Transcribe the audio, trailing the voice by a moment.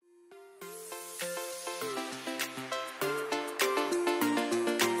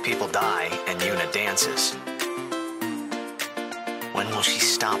people die and Yuna dances. When will she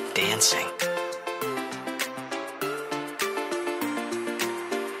stop dancing?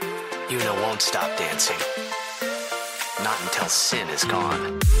 Yuna won't stop dancing. Not until Sin is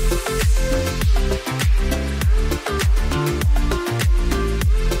gone.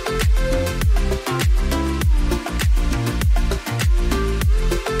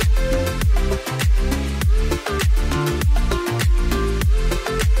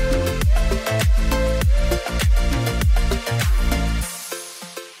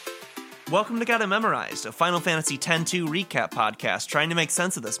 Welcome to Gotta Memorized, a Final Fantasy X-2 recap podcast trying to make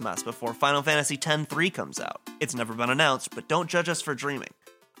sense of this mess before Final Fantasy X-3 comes out. It's never been announced, but don't judge us for dreaming.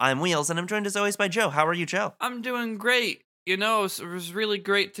 I'm Wheels, and I'm joined as always by Joe. How are you, Joe? I'm doing great. You know, it was really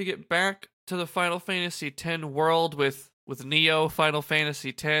great to get back to the Final Fantasy X world with Neo Final Fantasy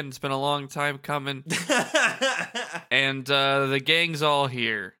X. It's been a long time coming. And the gang's all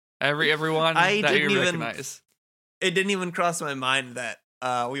here. Everyone that you recognize. It didn't even cross my mind that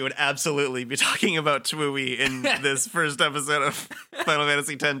we would absolutely be talking about Twooey in this first episode of Final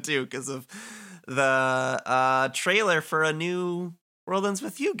Fantasy X-2 because of the trailer for a new World Ends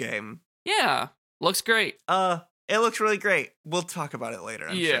With You game. Yeah, looks great. It looks really great. We'll talk about it later,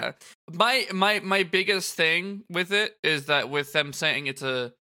 I'm sure. My biggest thing with it is that with them saying it's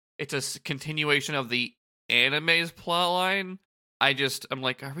a continuation of the anime's plotline, I'm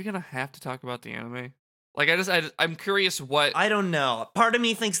like, are we gonna have to talk about the anime? Like, I'm curious what... I don't know. Part of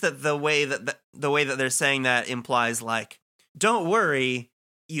me thinks that the way that they're saying that implies, like, don't worry,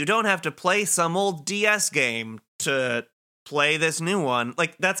 you don't have to play some old DS game to play this new one.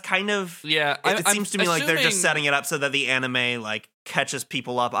 Like, that's kind of... Yeah. It seems to me like they're just setting it up so that the anime, like, catches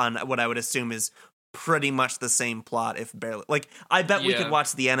people up on what I would assume is pretty much the same plot, if barely. Like, I bet we could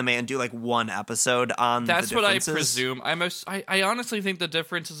watch the anime and do, like, one episode on the differences. That's what I presume. I honestly think the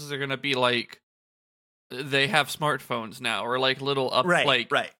differences are going to be, like... They have smartphones now, or like little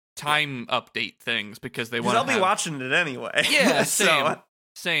time update things because they want. I'll be watching it anyway. Yeah,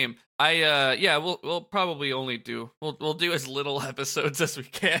 same. We'll probably only do we'll do as little episodes as we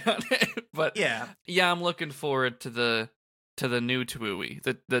can. But yeah, I'm looking forward to the new Twooey,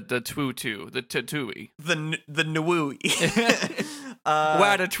 the Twoo2, the Tatooey, the Nwooey,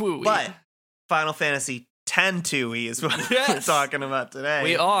 Watatwooey. But Final Fantasy X-2 is what we're talking about today.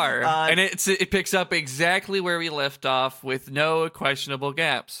 We are, and it picks up exactly where we left off with no questionable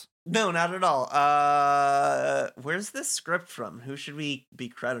gaps. No, not at all. Where's this script from? Who should we be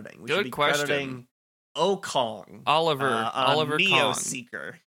crediting? We should be crediting Okong. Oliver Neo Kong.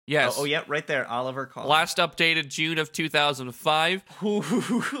 Seeker. Yes. Oh, yeah, right there, Oliver Kong. Last updated June of 2005.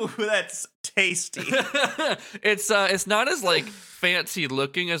 Ooh, that's tasty. It's not as like fancy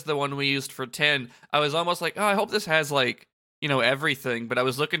looking as the one we used for 10. I was almost like, oh, I hope this has like, everything. But I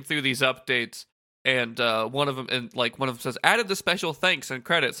was looking through these updates, and one of them says added the special thanks and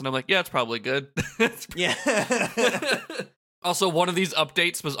credits, and I'm like, yeah, it's probably good. Yeah. Also, one of these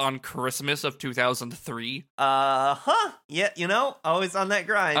updates was on Christmas of 2003. Yeah, always on that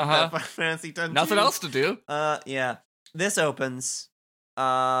grind. Final Fantasy X. Nothing else to do. Yeah. This opens.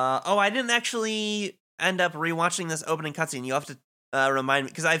 I didn't actually end up rewatching this opening cutscene. You have to remind me,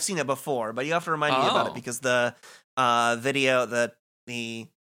 because I've seen it before, but you have to remind me about it because the video, the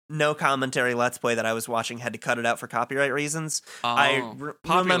no commentary Let's Play that I was watching had to cut it out for copyright reasons. I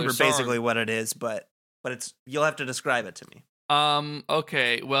remember basically what it is, but you'll have to describe it to me.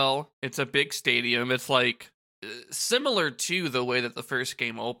 Okay, well, it's a big stadium. It's like similar to the way that the first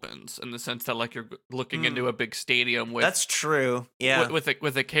game opens, in the sense that like you're looking into a big stadium with... That's true, yeah.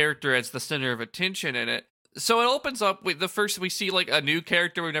 With a character as the center of attention in it. So it opens up with we see like a new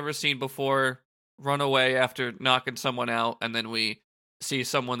character we've never seen before run away after knocking someone out, and then we see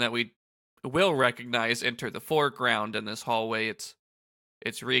someone that we will recognize enter the foreground in this hallway. It's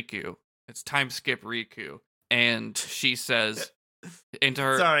Riku. It's time skip Riku. And she says into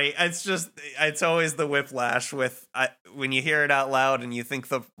her... Sorry, it's always the whiplash with when you hear it out loud and you think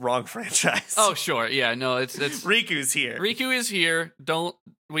the wrong franchise. Oh, sure. Yeah, no, it's Riku's here. Riku is here.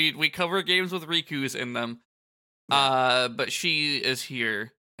 We cover games with Riku's in them. But she is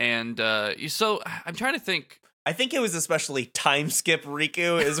here. And so I'm trying to think. I think it was especially time skip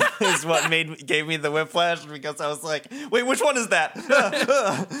Riku is what gave me the whiplash, because I was like, wait, which one is that?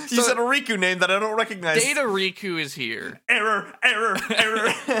 You said a Riku name that I don't recognize. Data Riku is here. Error.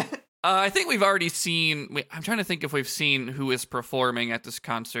 I think we've already seen... I'm trying to think if we've seen who is performing at this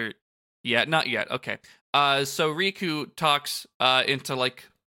concert yet. Not yet. Okay. So Riku talks into, like,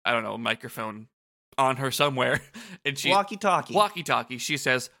 I don't know, a microphone on her somewhere. And she... Walkie-talkie. She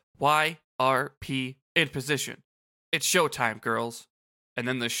says, YRP in position. It's showtime, girls. and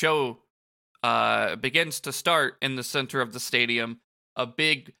then the show begins to start in the center of the stadium. A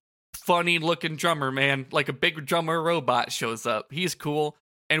big, funny-looking drummer, man, like a big drummer robot shows up. He's cool.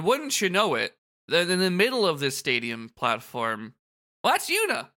 And wouldn't you know it, in the middle of this stadium platform, well, that's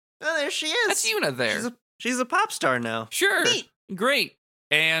Yuna. Oh, there she is. That's Yuna there. She's a pop star now. Sure. Neat. Great.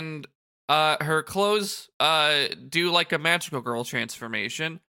 And her clothes do like a magical girl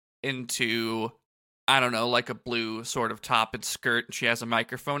transformation into, I don't know, like a blue sort of top and skirt. And she has a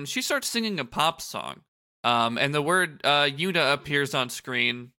microphone. She starts singing a pop song. And the word Yuna appears on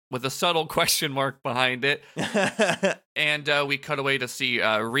screen with a subtle question mark behind it. And we cut away to see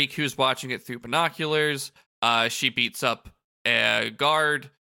Reek, who's watching it through binoculars. She beats up a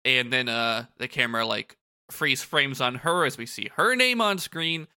guard, and then the camera like freeze frames on her as we see her name on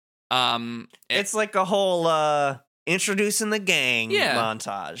screen. It's like a whole introducing the gang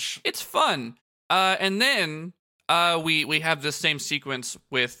montage. It's fun. And then we have this same sequence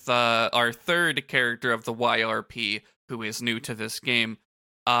with our third character of the YRP, who is new to this game.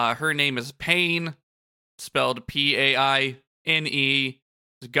 Her name is Paine, spelled Paine.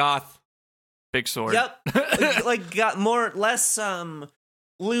 Goth, big sword. Yep. like got less.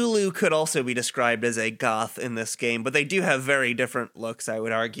 Lulu could also be described as a goth in this game, but they do have very different looks, I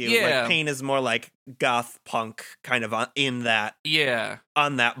would argue. Yeah. Like Paine is more like goth punk, kind of on that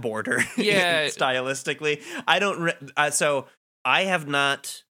border. Yeah. Stylistically. So I have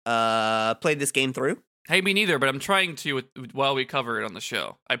not played this game through. Hey, me neither, but I'm trying to while we cover it on the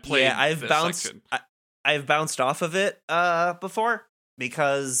show. I played. Yeah, I've bounced off of it before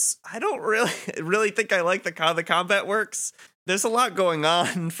because I don't really think I like how the combat works. There's a lot going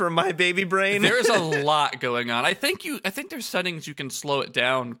on for my baby brain. There is a lot going on. I think there's settings you can slow it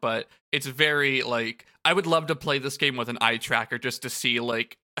down, but it's very like I would love to play this game with an eye tracker just to see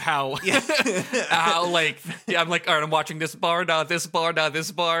like how how like I'm like, all right, I'm watching this bar now, this bar now,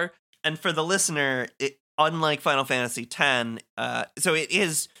 this bar. And for the listener, unlike Final Fantasy X, so it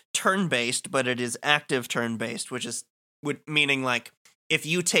is turn-based, but it is active turn-based, meaning like if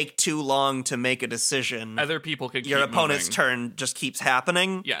you take too long to make a decision, other people can your opponent's turn just keeps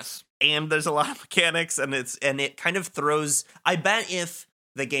happening. Yes. And there's a lot of mechanics, and it kind of throws. I bet if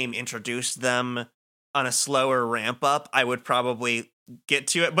the game introduced them on a slower ramp up, I would probably get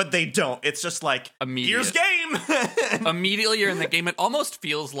to it, but they don't. It's just like here's game. Immediately you're in the game. It almost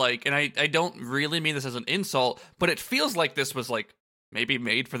feels like, and I don't really mean this as an insult, but it feels like this was like maybe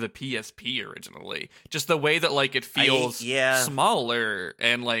made for the PSP originally. Just the way that like it feels smaller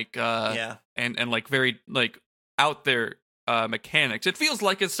and like and like very like out there mechanics. It feels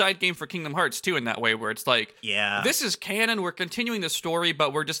like a side game for Kingdom Hearts 2 in that way, where it's like, this is canon, we're continuing the story,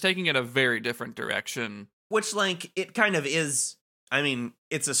 but we're just taking it a very different direction. Which like it kind of is. I mean,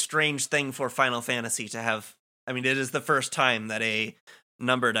 it's a strange thing for Final Fantasy to have. I mean, it is the first time that a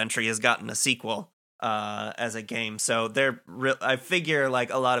numbered entry has gotten a sequel as a game. So I figure like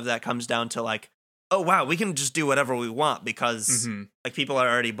a lot of that comes down to like, oh wow, we can just do whatever we want because like people are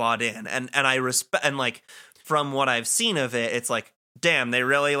already bought in, and I respect, and like from what I've seen of it, it's like, damn, they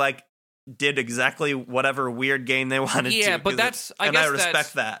really like did exactly whatever weird game they wanted to. Yeah, but I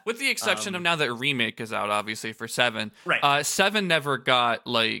respect that. With the exception of now that Remake is out, obviously, for 7. Right. 7 never got,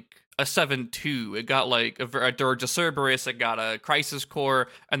 like, a 7-2. It got, like, a Dirge of Cerberus. It got a Crisis Core.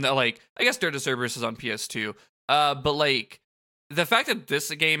 And, I guess Dirge of Cerberus is on PS2. But, like, the fact that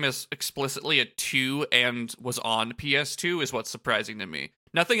this game is explicitly a 2 and was on PS2 is what's surprising to me.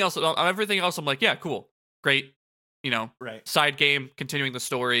 Nothing else, on everything else, I'm like, yeah, cool. Great. Right. Side game, continuing the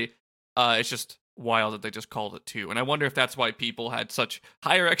story. It's just wild that they just called it 2. And I wonder if that's why people had such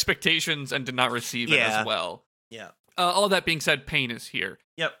higher expectations and did not receive it as well. Yeah. All that being said, Paine is here.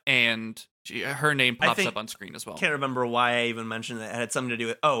 Yep. And her name pops up on screen as well. Can't remember why I even mentioned that. It had something to do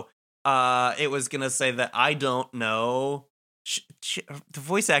with, it was going to say that I don't know. The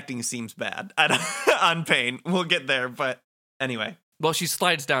voice acting seems bad on Paine. We'll get there, but anyway. Well, she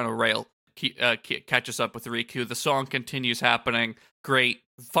slides down a rail, catches up with Riku. The song continues happening. Great,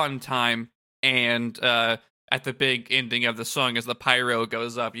 fun time. And at the big ending of the song, as the pyro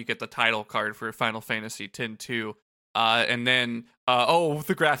goes up, you get the title card for Final Fantasy X-2. And then,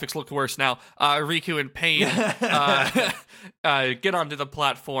 the graphics look worse now. Riku and Paine get onto the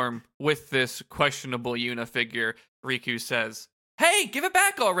platform with this questionable Yuna figure. Riku says, "Hey, give it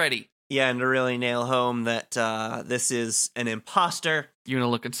back already!" Yeah, and to really nail home that this is an imposter. Yuna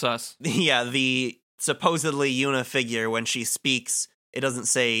looking sus. Yeah, the supposedly Yuna figure, when she speaks, it doesn't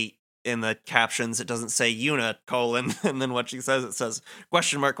say in the captions, it doesn't say Yuna, : and then what she says, it says,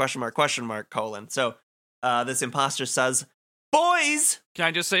 question mark, : So this imposter says, boys! Can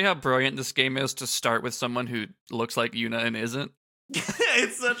I just say how brilliant this game is to start with someone who looks like Yuna and isn't?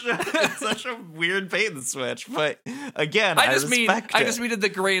 it's such a weird bait and switch, but again, I just mean in the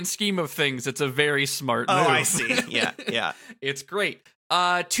grand scheme of things, it's a very smart move. Oh, I see. Yeah. It's great.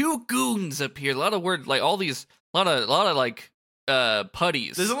 Two goons appear. A lot of words, like all these, a lot of like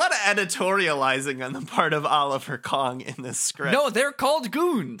putties. There's a lot of editorializing on the part of Oliver Kong in this script. No, they're called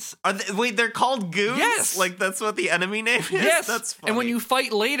goons. Wait, they're called goons? Yes. Like that's what the enemy name is? Yes. That's funny. And when you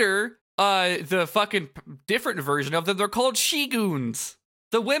fight later, the fucking different version of them, they're called she-goons.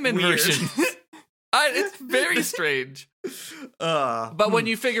 The women Weird. version. It's very strange. But when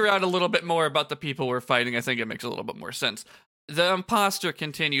you figure out a little bit more about the people we're fighting, I think it makes a little bit more sense. The imposter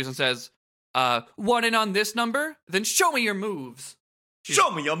continues and says, want in on this number? Then show me your moves.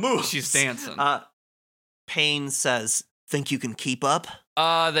 Show me your moves. She's dancing. Payne says, think you can keep up?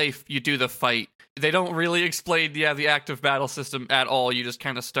 You do the fight. They don't really explain, the active battle system at all. You just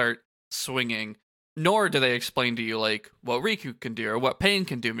kind of start swinging. Nor do they explain to you, like, what Riku can do or what Payne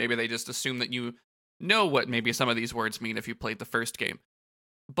can do. Maybe they just assume that you know what maybe some of these words mean if you played the first game.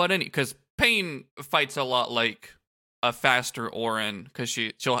 But because Payne fights a lot like a faster Auron, because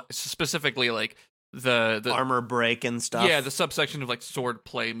she'll specifically like the armor break and stuff. Yeah, the subsection of like sword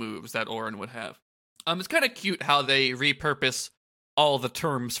play moves that Auron would have. It's kind of cute how they repurpose all the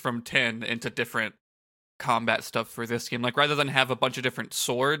terms from 10 into different combat stuff for this game. Like rather than have a bunch of different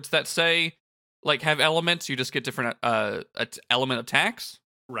swords that say like have elements, you just get different element attacks.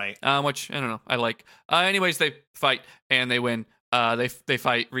 Right. Which I don't know. I like. Anyways, they fight and they win. They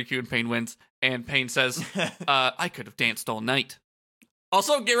fight. Riku and Payne wins, and Payne says, "I could have danced all night."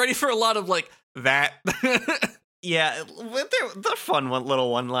 Also, get ready for a lot of like that. Yeah, they're fun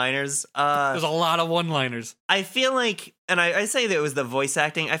little one-liners. There's a lot of one-liners. I feel like, and I say that it was the voice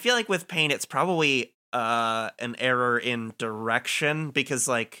acting. I feel like with Payne, it's probably an error in direction because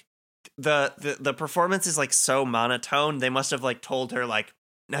like the performance is like so monotone. They must have like told her like,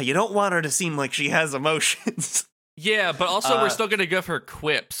 now you don't want her to seem like she has emotions. Yeah, but also we're still gonna give her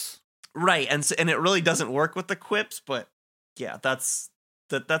quips, right? And it really doesn't work with the quips. But yeah, that's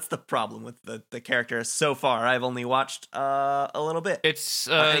the problem with the character so far. I've only watched a little bit. It's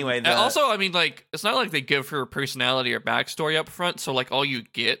anyway. Also, I mean, like it's not like they give her personality or backstory up front. So like all you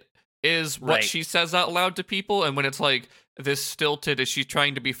get is what she says out loud to people, and when it's like this stilted, is she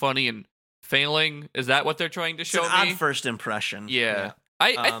trying to be funny and failing? Is that what they're trying to show it's an me? odd first impression. Yeah.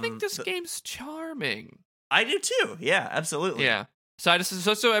 I think this game's charming. I do too. Yeah, absolutely. Yeah. So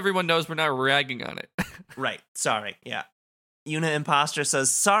so everyone knows we're not ragging on it. Right. Sorry. Yeah. Yuna Imposter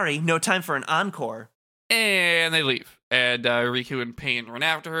says, sorry, no time for an encore. And they leave. And Riku and Payne run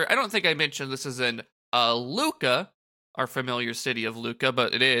after her. I don't think I mentioned this is in Luca, our familiar city of Luca,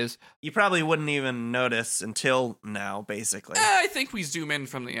 but it is. You probably wouldn't even notice until now, basically. I think we zoom in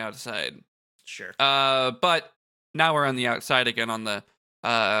from the outside. Sure. But now we're on the outside again on the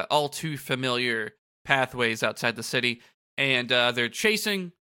all too familiar pathways outside the city, and they're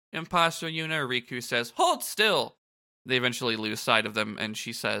chasing Imposter Yuna. Riku says, hold still. They eventually lose sight of them, and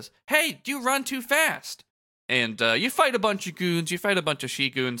she says, hey, you run too fast. And you fight a bunch of goons, you fight a bunch of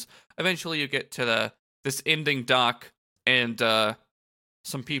she-goons. Eventually you get to this ending dock, and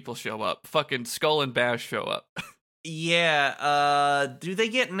some people show up. Fucking Skull and Bash show up. Yeah, do they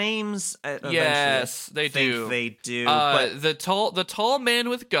get names? Yes, they do. They do. But the tall man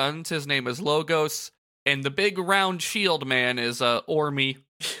with guns, his name is Logos, and the big round shield man is Ormi.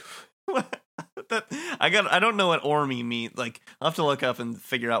 I don't know what Ormi means. Like, I'll have to look up and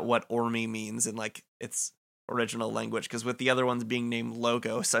figure out what Ormi means in like its original language. Because with the other ones being named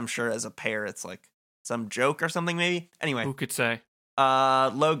Logos, I'm sure as a pair it's like some joke or something. Maybe. Anyway, who could say?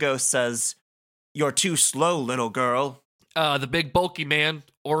 Logos says, "You're too slow, little girl." The big bulky man,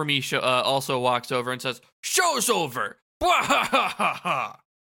 Ormi, also walks over and says, "Show's over!"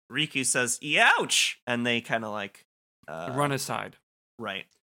 Riku says, "Ouch!" And they kind of like run aside. Right.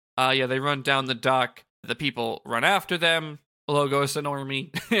 Yeah, they run down the dock. The people run after them, Logos and Ormi,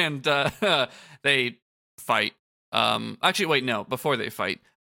 and they fight. Actually, wait, no. Before they fight,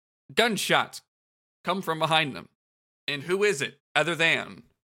 gunshots come from behind them. And who is it other than?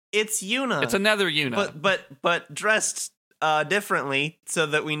 It's Yuna. It's another Yuna. But dressed differently so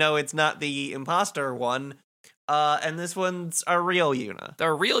that we know it's not the imposter one. And this one's a real Yuna.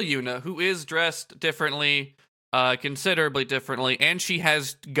 The real Yuna, who is dressed differently, considerably differently, and she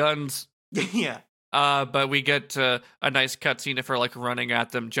has guns. Yeah. But we get a nice cutscene of her like running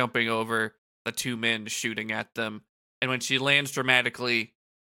at them, jumping over the two men, shooting at them. And when she lands dramatically,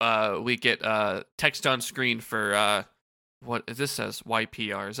 we get text on screen for what this says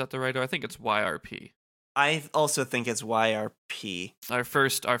YPR. Is that the right? Or I think it's YRP. I also think it's YRP. Our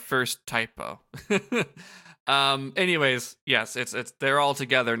first typo. Anyways, yes, it's they're all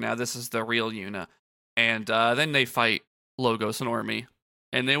together now. This is the real Yuna. And then they fight Logos and Ormi,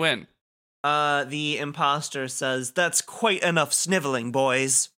 and they win. The imposter says, "That's quite enough sniveling,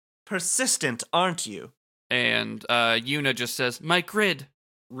 boys. Persistent, aren't you?" And Yuna just says, "My grid."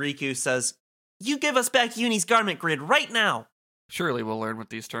 Riku says, "You give us back Uni's garment grid right now." Surely we'll learn what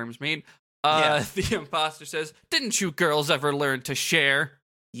these terms mean. Yeah. The imposter says, "Didn't you girls ever learn to share?"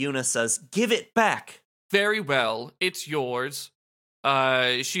 Yuna says, "Give it back." "Very well, it's yours."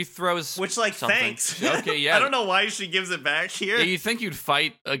 She throws Which, like, something. thanks. Okay, yeah. I don't know why she gives it back here. Yeah, you'd think you'd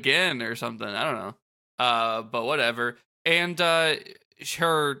fight again or something. I don't know. But whatever. And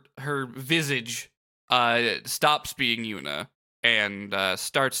her visage stops being Yuna and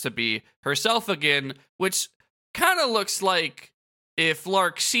starts to be herself again, which kind of looks like if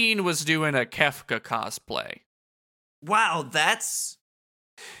Larxene was doing a Kefka cosplay. Wow, that's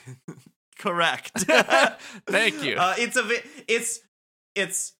correct. Thank you.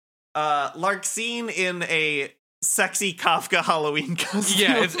 It's Larxene in a sexy Kafka Halloween costume.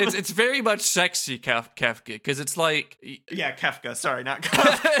 Yeah, it's very much sexy Kefka because it's like yeah, Kefka. Sorry, not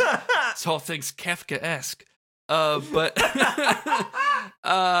Kafka. this whole thing's Kefka-esque. But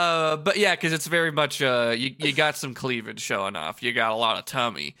yeah, because it's very much you got some cleavage showing off. You got a lot of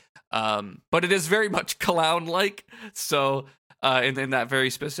tummy. But it is very much clown-like. So in that very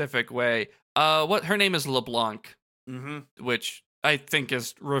specific way. What her name is LeBlanc, which I think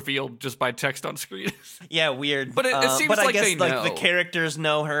is revealed just by text on screen. Yeah, weird. But it seems like they know. Like the characters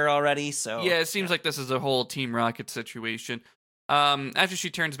know her already. So yeah, it seems like this is a whole Team Rocket situation. After she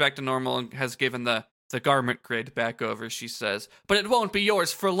turns back to normal and has given the garment grid back over, she says, "But it won't be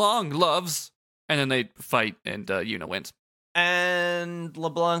yours for long, loves." And then they fight, and Yuna wins. And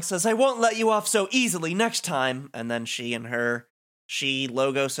LeBlanc says, "I won't let you off so easily next time." And then she,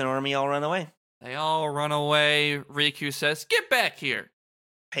 Logos, and Ormi all run away. They all run away. Riku says, "Get back here."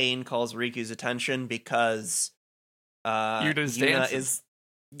 Pain calls Riku's attention because Yuna's Yuna dancing. is...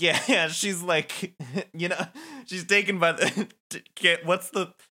 Yeah, she's like, she's taken by the... What's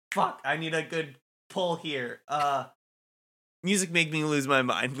the... Fuck, I need a good pull here. Music make me lose my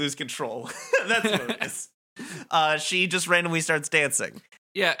mind, lose control. That's what it is. She just randomly starts dancing.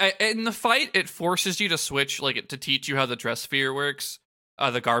 Yeah, in the fight, it forces you to switch, like, to teach you how the dress sphere works.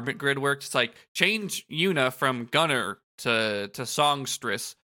 The garment grid works. It's like, change Yuna from Gunner to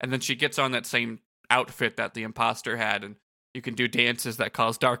Songstress, and then she gets on that same outfit that the imposter had, and you can do dances that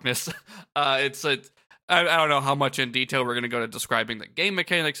cause darkness. I don't know how much in detail we're going to go to describing the game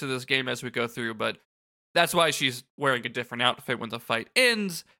mechanics of this game as we go through, but that's why she's wearing a different outfit when the fight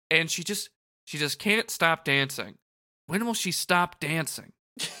ends, and she just can't stop dancing. When will she stop dancing?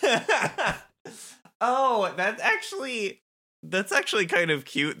 Oh, that's actually kind of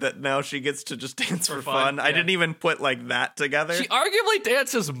cute that now she gets to just dance for fun. Yeah. I didn't even put like that together. She arguably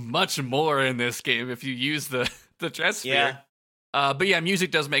dances much more in this game if you use the dress sphere. Yeah. But yeah,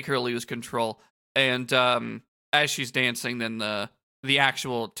 music does make her lose control. And as she's dancing, then the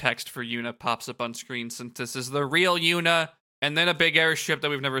actual text for Yuna pops up on screen since this is the real Yuna. And then a big airship that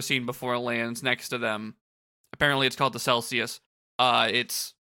we've never seen before lands next to them. Apparently it's called the Celsius.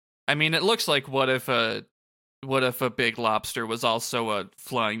 It looks like what if a big lobster was also a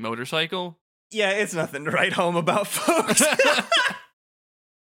flying motorcycle? Yeah, it's nothing to write home about, folks.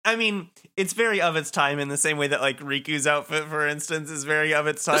 I mean, it's very of its time in the same way that like Riku's outfit, for instance, is very of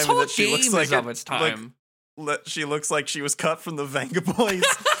its time. This whole that she game looks like is of its time. She looks like she was cut from the Venga Boys.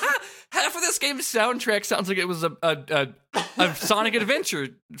 Half of this game's soundtrack sounds like it was a Sonic Adventure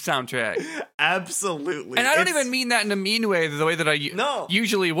soundtrack. Absolutely. And I don't even mean that in a mean way, the way that I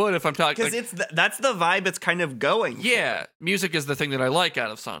usually would if I'm talking. Because that's the vibe it's kind of going. Yeah, music is the thing that I like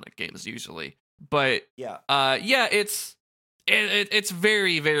out of Sonic games usually. But it's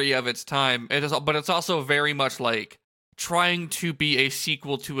very, very of its time. It is, but it's also very much like trying to be a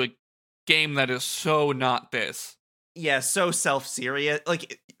sequel to a game that is so not this. Yeah, so self-serious.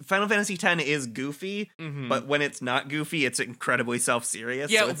 Like, Final Fantasy X is goofy, but when it's not goofy, it's incredibly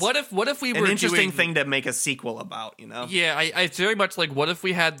self-serious. Yeah, so what if we were an interesting doing... thing to make a sequel about, Yeah, it's very much like, what if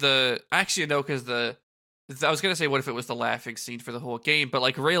we had actually, no, because I was going to say, what if it was the laughing scene for the whole game, but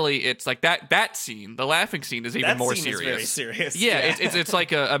like, really, it's like that scene, the laughing scene is even more serious. Is very serious. Yeah, it's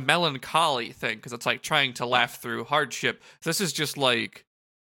like a melancholy thing, because it's like trying to laugh through hardship. This is just like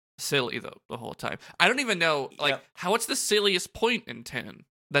silly the whole time. I don't even know what's the silliest point in 10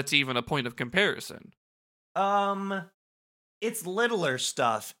 that's even a point of comparison. It's littler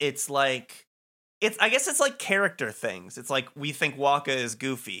stuff. It's like I guess it's like character things. It's like we think Waka is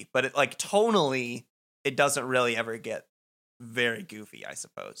goofy, but it like tonally it doesn't really ever get very goofy, I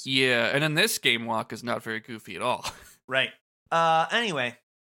suppose. Yeah, and then this game walk is not very goofy at all. Right. Anyway,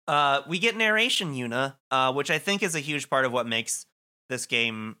 we get narration, Yuna, which I think is a huge part of what makes this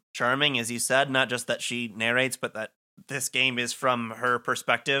game charming, as you said. Not just that she narrates, but that this game is from her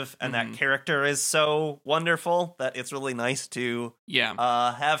perspective, and that character is so wonderful that it's really nice to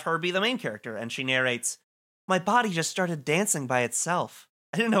have her be the main character. And she narrates, "My body just started dancing by itself.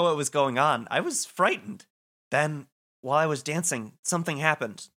 I didn't know what was going on. I was frightened. Then, while I was dancing, something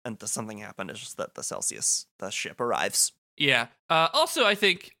happened. And the something happened is just that the Celsius, the ship, arrives." Yeah. Also, I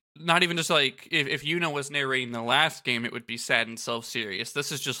think not even just like if Yuna was narrating the last game, it would be sad and self-serious.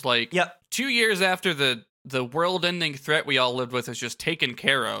 This is just like 2 years after the world-ending threat we all lived with is just taken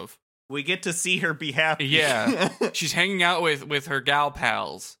care of. We get to see her be happy. Yeah. She's hanging out with her gal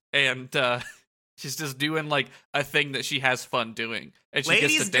pals, and she's just doing like a thing that she has fun doing. And she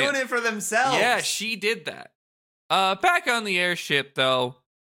Ladies gets to doing dance. it for themselves. Yeah, she did that. Back on the airship, though,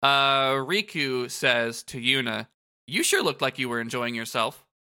 Riku says to Yuna, "You sure looked like you were enjoying yourself."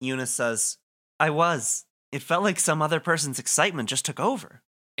 Yuna says, "I was. It felt like some other person's excitement just took over."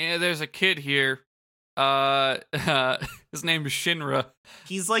 And there's a kid here. His name is Shinra.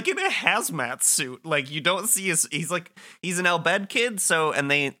 He's like in a hazmat suit. Like you don't see he's an Elbed kid,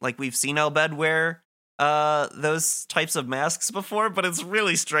 and they like we've seen Elbed wear those types of masks before, but it's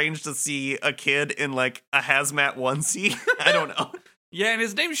really strange to see a kid in like a hazmat onesie. I don't know. Yeah, and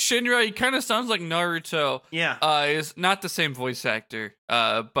his name's Shinra. He kind of sounds like Naruto. Yeah. Is not the same voice actor.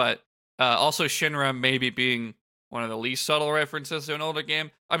 But also Shinra maybe being one of the least subtle references to an older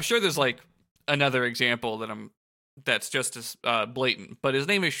game. I'm sure there's like another example that's just as blatant, but his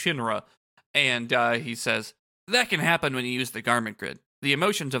name is Shinra, and he says, "That can happen when you use the garment grid. The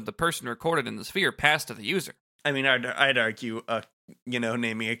emotions of the person recorded in the sphere pass to the user." I mean, I'd argue,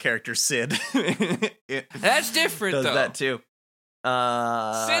 naming a character Sid. That's different, does though. that too.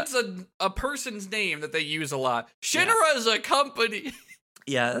 Sid's a person's name that they use a lot. Shinra is a company.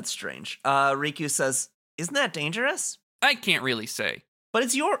 Yeah, that's strange. Riku says, "Isn't that dangerous?" I can't really say. But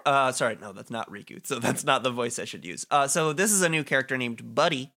it's your sorry, no, that's not Riku. So that's not the voice I should use. So this is a new character named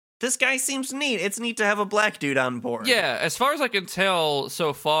Buddy. This guy seems neat. It's neat to have a black dude on board. Yeah, as far as I can tell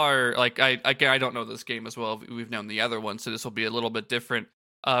so far, like I don't know this game as well. We've known the other one, so this will be a little bit different.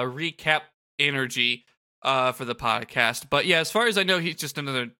 Recap energy for the podcast. But yeah, as far as I know, he's just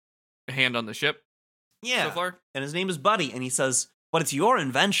another hand on the ship. Yeah. So far. And his name is Buddy, and he says, "But it's your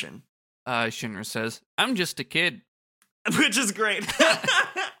invention." Shinra says, "I'm just a kid." Which is great.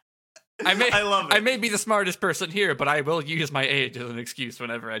 I love it. I may be the smartest person here, but I will use my age as an excuse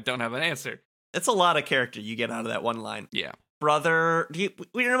whenever I don't have an answer. It's a lot of character you get out of that one line. Yeah. Brother.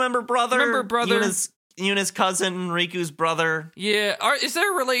 We remember Brother? Remember Brother? Yuna's cousin, Riku's brother. Yeah. Is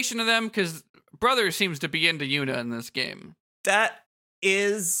there a relation to them? Because Brother seems to be into Yuna in this game. That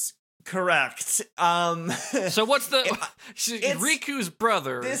is correct. So what's Riku's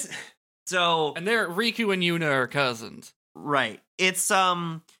brother? And they're Riku and Yuna are cousins. Right. It's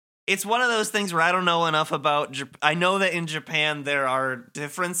one of those things where I don't know enough about I know that in Japan there are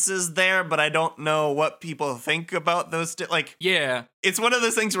differences there, but I don't know what people think about those yeah. It's one of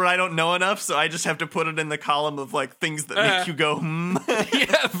those things where I don't know enough, so I just have to put it in the column of like things that make you go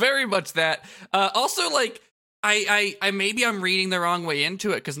Yeah, very much that. Also like I maybe I'm reading the wrong way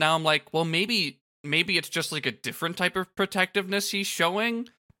into it, because now I'm like, well, maybe it's just like a different type of protectiveness he's showing.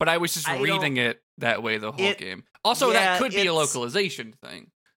 But I was just reading it that way the whole game. Also, that could be a localization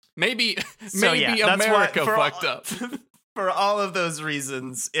thing. Maybe America fucked up. For all of those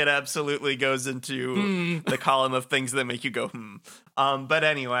reasons, it absolutely goes into the column of things that make you go, But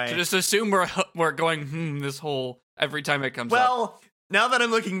anyway. So just assume we're going, this whole, every time it comes up. Well, now that I'm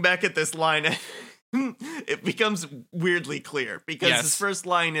looking back at this line, it becomes weirdly clear. Because his first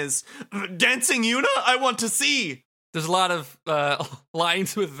line is, "Dancing Yuna, I want to see." There's a lot of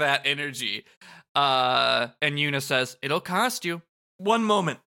lines with that energy. And Yuna says, "It'll cost you." One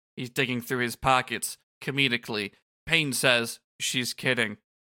moment. He's digging through his pockets comedically. Pain says, "She's kidding."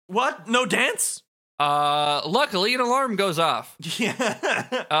 What? No dance? Luckily, an alarm goes off.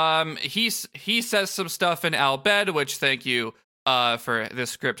 Yeah. He says some stuff in Albed, which thank you for this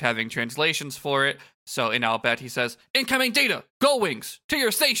script having translations for it. So in Albed, he says, "Incoming data, Gullwings, to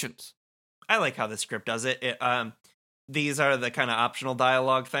your stations." I like how the script does it. These are the kind of optional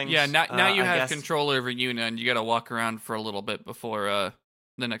dialogue things. Yeah, now you have control over Yuna, and you gotta walk around for a little bit before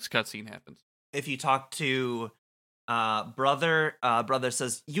the next cutscene happens. If you talk to Brother, Brother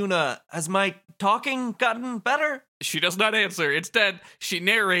says, "Yuna, has my talking gotten better?" She does not answer. Instead, she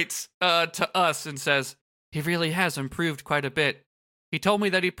narrates to us and says, "He really has improved quite a bit. He told me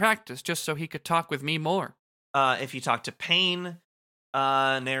that he practiced just so he could talk with me more." If you talk to Pain,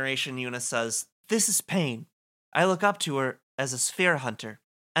 narration, Yuna says, "This is Pain. I look up to her as a sphere hunter,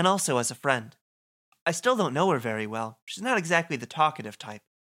 and also as a friend. I still don't know her very well. She's not exactly the talkative type.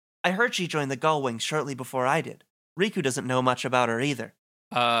 I heard she joined the Gullwings shortly before I did. Riku doesn't know much about her either."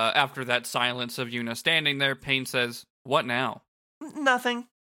 After that silence of Yuna standing there, Pain says, "What now?" Nothing.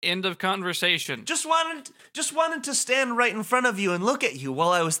 End of conversation. Just wanted to stand right in front of you and look at you while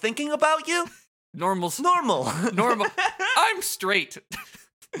I was thinking about you. Normal. Normal. I'm straight.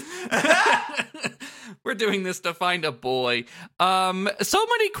 We're doing this to find a boy. So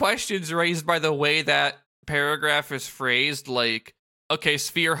many questions raised by the way that paragraph is phrased. Like, okay,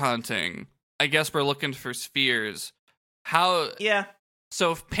 sphere hunting. I guess we're looking for spheres. How? Yeah.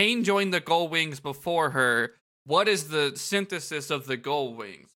 So if Pain joined the Gullwings before her, what is the synthesis of the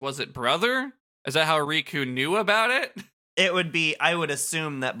Gullwings? Was it brother? Is that how Riku knew about it? It would be, I would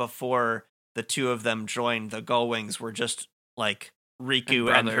assume that before the two of them joined, the Gullwings were just like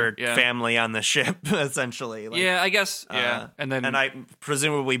Riku and her family on the ship, essentially. Like, yeah, I guess. Yeah. And I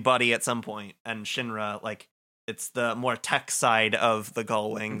presumably Buddy at some point, and Shinra, like, it's the more tech side of the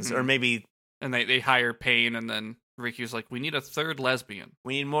Gullwings, or maybe. And they hire Pain, and then Riku's like, we need a third lesbian.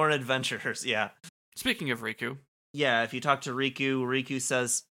 We need more adventurers, yeah. Speaking of Riku. Yeah, if you talk to Riku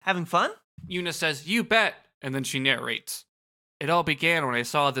says, "Having fun?" Yuna says, "You bet." And then she narrates, "It all began when I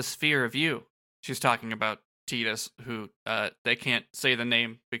saw the sphere of you." She's talking about Tidus, who they can't say the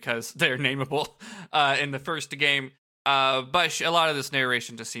name because they're nameable in the first game. But a lot of this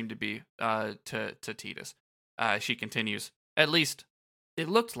narration just seemed to be to Tidus. She continues, "At least, it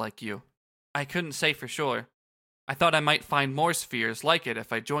looked like you. I couldn't say for sure. I thought I might find more spheres like it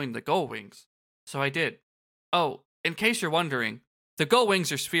if I joined the Gullwings. So I did. Oh, in case you're wondering, the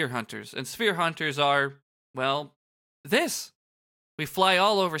Gullwings are sphere hunters, and sphere hunters are, well, this. We fly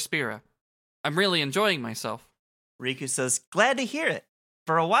all over Spira. I'm really enjoying myself." Riku says, "Glad to hear it.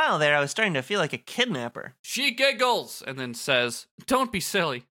 For a while there, I was starting to feel like a kidnapper." She giggles and then says, "Don't be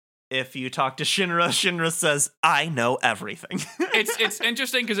silly." If you talk to Shinra says, "I know everything." It's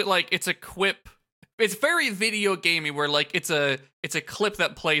interesting because it's a quip. It's very video gamey where it's a clip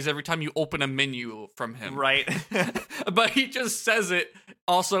that plays every time you open a menu from him. Right. But he just says it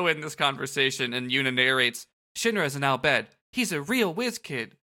also in this conversation, and Yuna narrates, "Shinra's an Al Bhed. He's a real whiz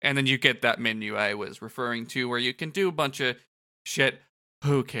kid." And then you get that menu I was referring to where you can do a bunch of shit.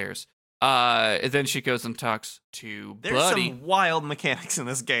 Who cares? Then she goes and talks to There's Buddy. Some wild mechanics in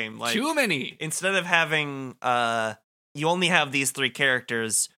this game. Like, too many. Instead of having, you only have these three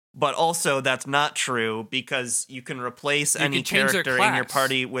characters, but also that's not true because you can replace any character in your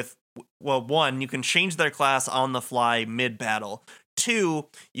party with, well, one, you can change their class on the fly mid-battle. Two,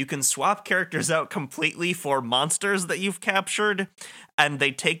 you can swap characters out completely for monsters that you've captured, and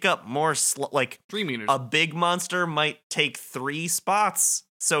they take up more, 3 meters. A big monster might take 3 spots,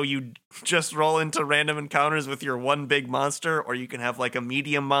 so you just roll into random encounters with your one big monster, or you can have like a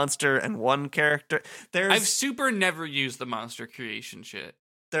medium monster and one character. I've super never used the monster creation shit.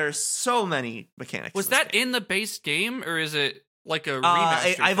 There's so many mechanics. Was that in the base game, or is it like a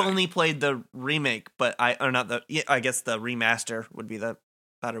remaster? I've only played the remake, but I guess the remaster would be the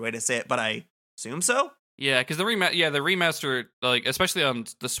better way to say it, but I assume so. Yeah, because the remaster, like especially on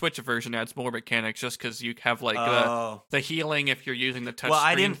the Switch version, adds more mechanics just because you have like the healing if you're using the touch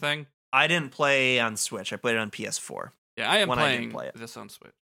screen thing. I didn't play on Switch. I played it on PS4. Yeah, I am playing this on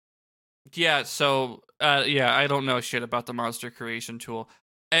Switch. Yeah, so I don't know shit about the monster creation tool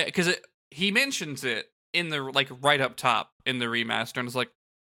because he mentions it in the right up top in the remaster, and it's like,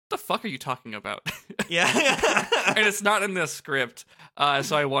 what the fuck are you talking about? Yeah. And it's not in the script,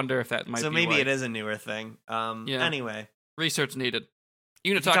 so I wonder if that might be so maybe why. it is a newer thing. Anyway, research needed.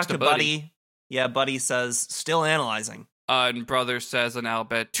 Yuna talks to Buddy. Yeah, Buddy says, "Still analyzing." And Brother says in Al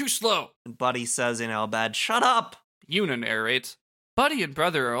Bhed, "Too slow." And Buddy says in Al Bhed, "Shut up." Yuna narrates, "Buddy and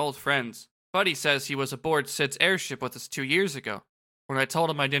Brother are old friends. Buddy says he was aboard Sid's airship with us 2 years ago. When I told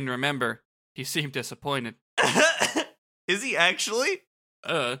him I didn't remember, he seemed disappointed." Is he actually?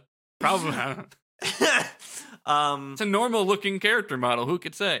 Probably. It's a normal looking character model. Who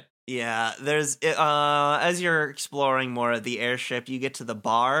could say? Yeah, there's as you're exploring more of the airship, you get to the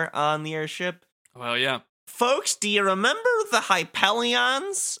bar on the airship. Well, yeah. Folks, do you remember the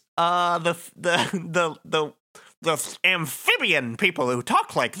Hypelions? The amphibian people who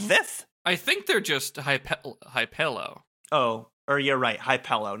talk like this? I think they're just Hypello. Oh, or you're right,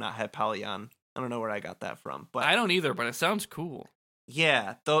 Hypello, not Hypelion. I don't know where I got that from, but I don't either, but it sounds cool.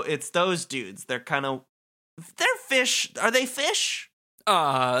 Yeah, though it's those dudes. They're fish. Are they fish?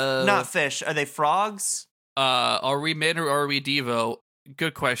 Not fish. Are they frogs? Are we mid or are we Devo?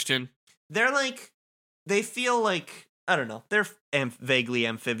 Good question. They're like they feel like, I don't know, they're vaguely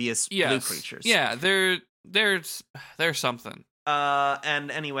amphibious blue creatures. Yeah, they're something.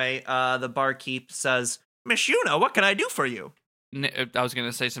 And anyway, the barkeep says, Miss Yuna, what can I do for you? I was going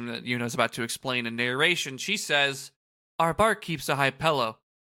to say something that Yuna's about to explain in narration. She says, our barkeep's a Hypello.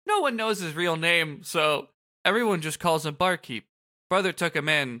 No one knows his real name, so everyone just calls him Barkeep. Brother took him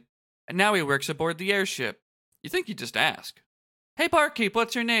in, and now he works aboard the airship. You think you just ask. Hey, Barkeep,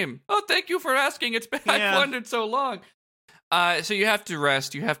 what's your name? Oh, thank you for asking. I've wondered so long. So you have to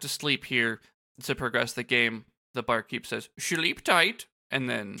rest. You have to sleep here to progress the game. The barkeep says, sleep tight, and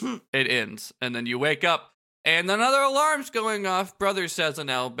then it ends. And then you wake up, and another alarm's going off. Brother says in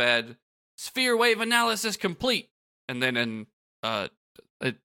Al bed, sphere wave analysis complete. And then in, I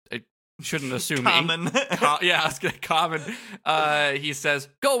shouldn't assume common. I was gonna common. He says,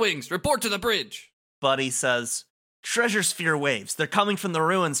 go Wings, report to the bridge. Buddy says, treasure sphere waves. They're coming from the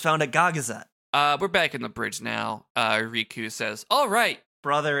ruins found at Gagazet. We're back in the bridge now. Riku says, all right.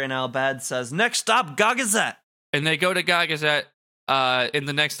 Brother in Al bed says, next stop, Gagazet. And they go to Gagazet in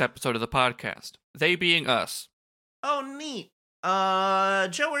the next episode of the podcast. They being us. Oh, neat.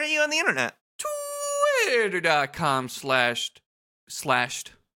 Joe, where are you on the internet? Twitter.com slashed.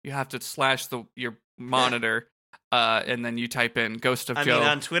 You have to slash your monitor, and then you type in Ghost of Joe. I mean,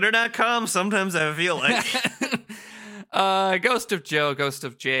 on Twitter.com, sometimes I feel like. Ghost of Joe, Ghost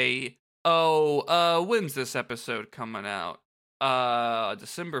of J. When's this episode coming out?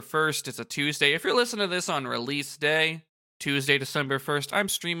 December 1st. It's a Tuesday. If you're listening to this on release day, Tuesday, December 1st, I'm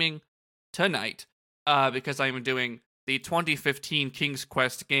streaming tonight because I'm doing the 2015 King's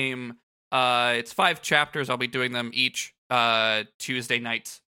Quest game. It's 5 chapters. I'll be doing them each Tuesday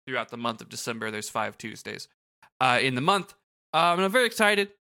nights throughout the month of December. There's 5 Tuesdays in the month. And I'm very excited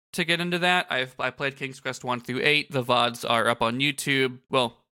to get into that. I played King's Quest 1 through 8. The VODs are up on YouTube.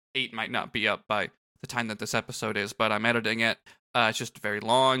 Well, 8 might not be up by the time that this episode is, but I'm editing it. It's just very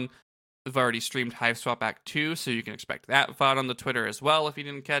long. We've already streamed Hive Swap Act 2, so you can expect that VOD on the Twitter as well if you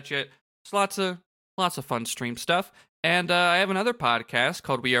didn't catch it. It's lots of fun stream stuff. And I have another podcast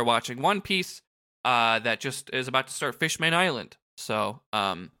called We Are Watching One Piece that just is about to start Fishman Island. So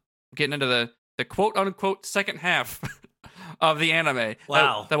getting into the quote-unquote second half of the anime.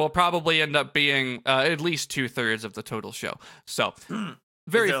 Wow. That will probably end up being at least 2/3 of the total show. So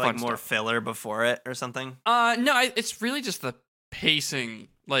very is there, fun like, more stuff. filler before it or something? No, it's really just the pacing.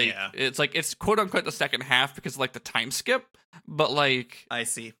 Like, it's like, it's quote unquote the second half because of, like, the time skip, but like, I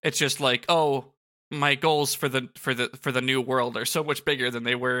see. It's just like, oh, my goals for the new world are so much bigger than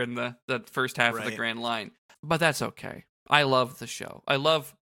they were in the first half of the Grand Line. But that's okay. I love the show. I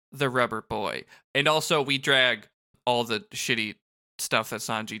love the Rubber Boy. And also we drag all the shitty stuff that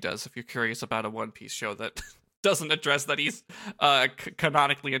Sanji does if you're curious about a One Piece show that doesn't address that he's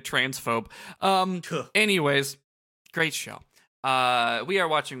canonically a transphobe. Anyways, great show. We are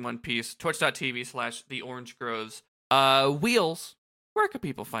watching One Piece. Twitch.tv/TheOrangeGrows. Wheels, where can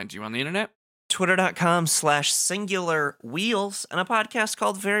people find you on the internet? Twitter.com/singularwheels and a podcast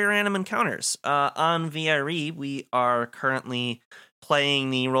called Very Random Encounters. On VRE, we are currently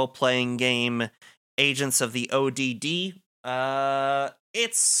playing the role-playing game Agents of the ODD.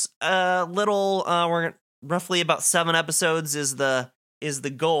 It's a little, we're roughly about 7 episodes is the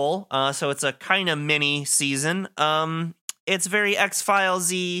goal. So it's a kind of mini season. It's very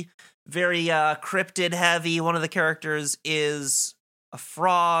X-Files-y, very cryptid heavy. One of the characters is a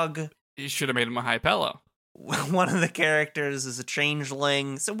frog. You should have made him a Hypello. One of the characters is a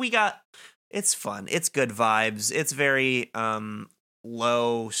changeling. So it's fun. It's good vibes. It's very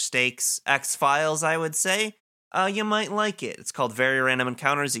low stakes X-Files, I would say. You might like it. It's called Very Random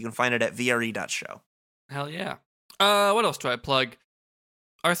Encounters. You can find it at VRE.show. Hell yeah. What else do I plug?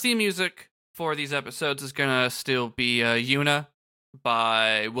 Our theme music for these episodes is gonna still be Yuna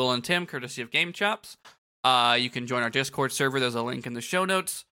by Will and Tim, courtesy of Game Chops. You can join our Discord server. There's a link in the show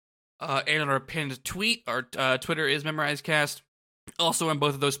notes. And on our pinned tweet, our Twitter is MemorizeCast. Also, in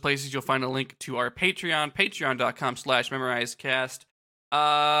both of those places, you'll find a link to our Patreon, patreon.com/MemorizeCast.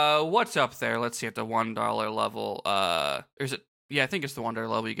 What's up there? Let's see, at the $1 level. Or is it? Yeah, I think it's the $1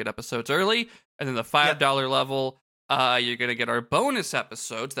 level. You get episodes early. And then the $5 level, you're going to get our bonus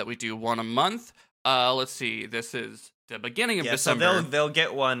episodes that we do one a month. Let's see. This is the beginning of December. So they'll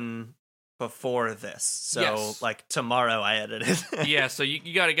get one before this. So, yes. Like, tomorrow I edited. Yeah, so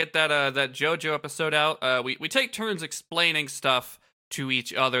you got to get that JoJo episode out. We take turns explaining stuff to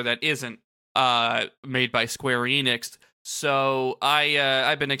each other that isn't made by Square Enix. So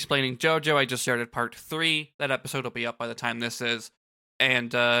I've been explaining JoJo. I just started part 3. That episode will be up by the time this is.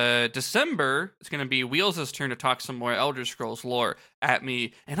 And December, it's going to be Wheels' turn to talk some more Elder Scrolls lore at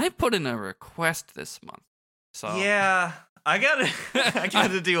me. And I put in a request this month. So Yeah, I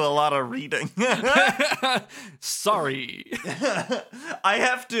gotta do a lot of reading. Sorry. I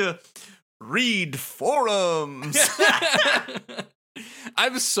have to read forums.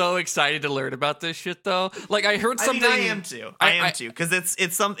 I'm so excited to learn about this shit, though. Like, I heard something. I am too. I am too, because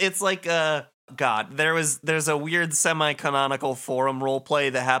it's like God. There's a weird semi-canonical forum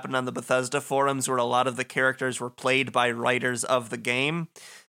roleplay that happened on the Bethesda forums where a lot of the characters were played by writers of the game.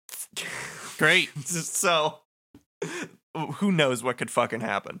 Great. So, who knows what could fucking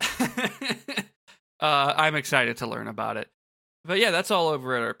happen? I'm excited to learn about it. But yeah, that's all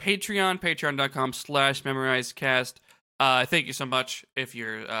over at our Patreon, patreon.com/memorizecast. Thank you so much if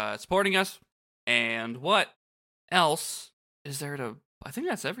you're supporting us. And what else is there to... I think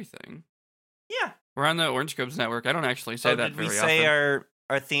that's everything. Yeah. We're on the Orange Scopes Network. I don't actually say that very often. Did we say our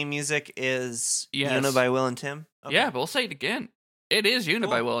theme music is Una by Will and Tim? Okay. Yeah, but we'll say it again. It is Una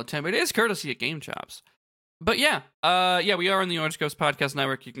by Will and Tim. It is courtesy of Game Chops. But yeah, we are on the Orange Scopes Podcast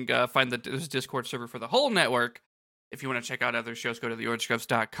Network. You can find the Discord server for the whole network. If you want to check out other shows, go to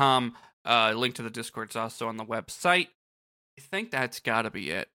theorangescopes.com. Link to the Discord's also on the website. I think that's got to be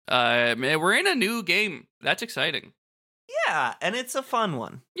it. We're in a new game. That's exciting. Yeah, and it's a fun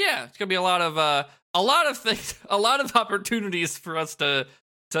one. Yeah, it's gonna be a lot of things, a lot of opportunities for us to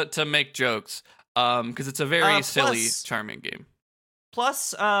make jokes. Because it's a very silly, charming game.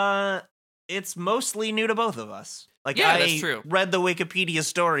 Plus, it's mostly new to both of us. Like, yeah, I that's true. read the Wikipedia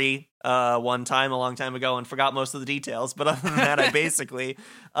story one time a long time ago and forgot most of the details. But other than that, I basically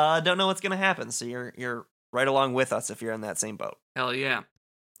don't know what's gonna happen. So you're right along with us if you're in that same boat. Hell yeah.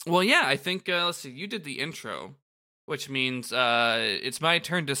 Well, yeah, I think, let's see, you did the intro, which means it's my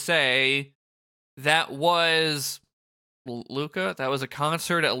turn to say that was Luca? That was a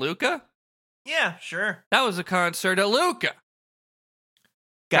concert at Luca? Yeah, sure. That was a concert at Luca.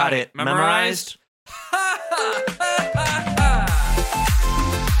 Got it. Memorized?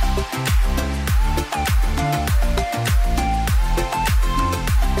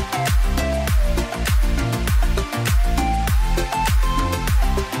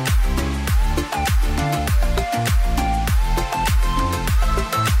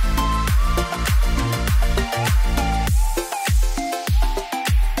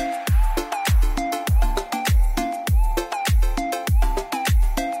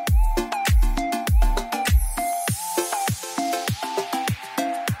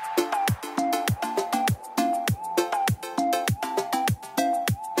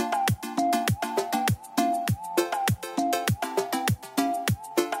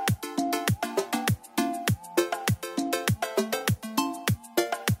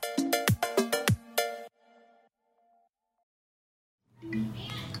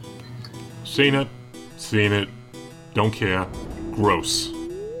 Seen it, don't care, gross.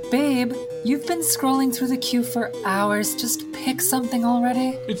 Babe, you've been scrolling through the queue for hours, just pick something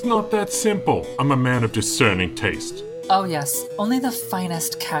already? It's not that simple. I'm a man of discerning taste. Oh yes, only the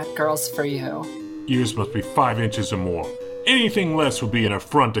finest cat girls for you. Ears must be 5 inches or more. Anything less would be an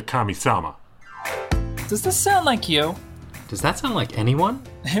affront to Kami-sama. Does this sound like you? Does that sound like anyone?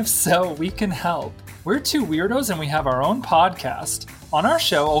 If so, we can help. We're two weirdos and we have our own podcast. On our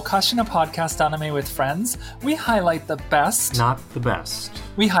show, Okashina Podcast Anime with Friends, we highlight the best... Not the best.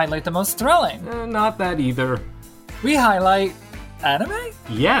 We highlight the most thrilling. Not that either. We highlight... anime?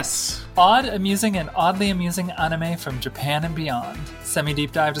 Yes! Odd, amusing, and oddly amusing anime from Japan and beyond.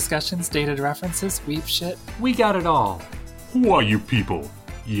 Semi-deep dive discussions, dated references, weep shit. We got it all. Who are you people?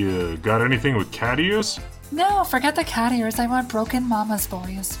 You got anything with cat ears? No, forget the cat ears. I want broken mama's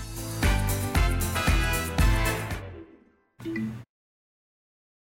boys.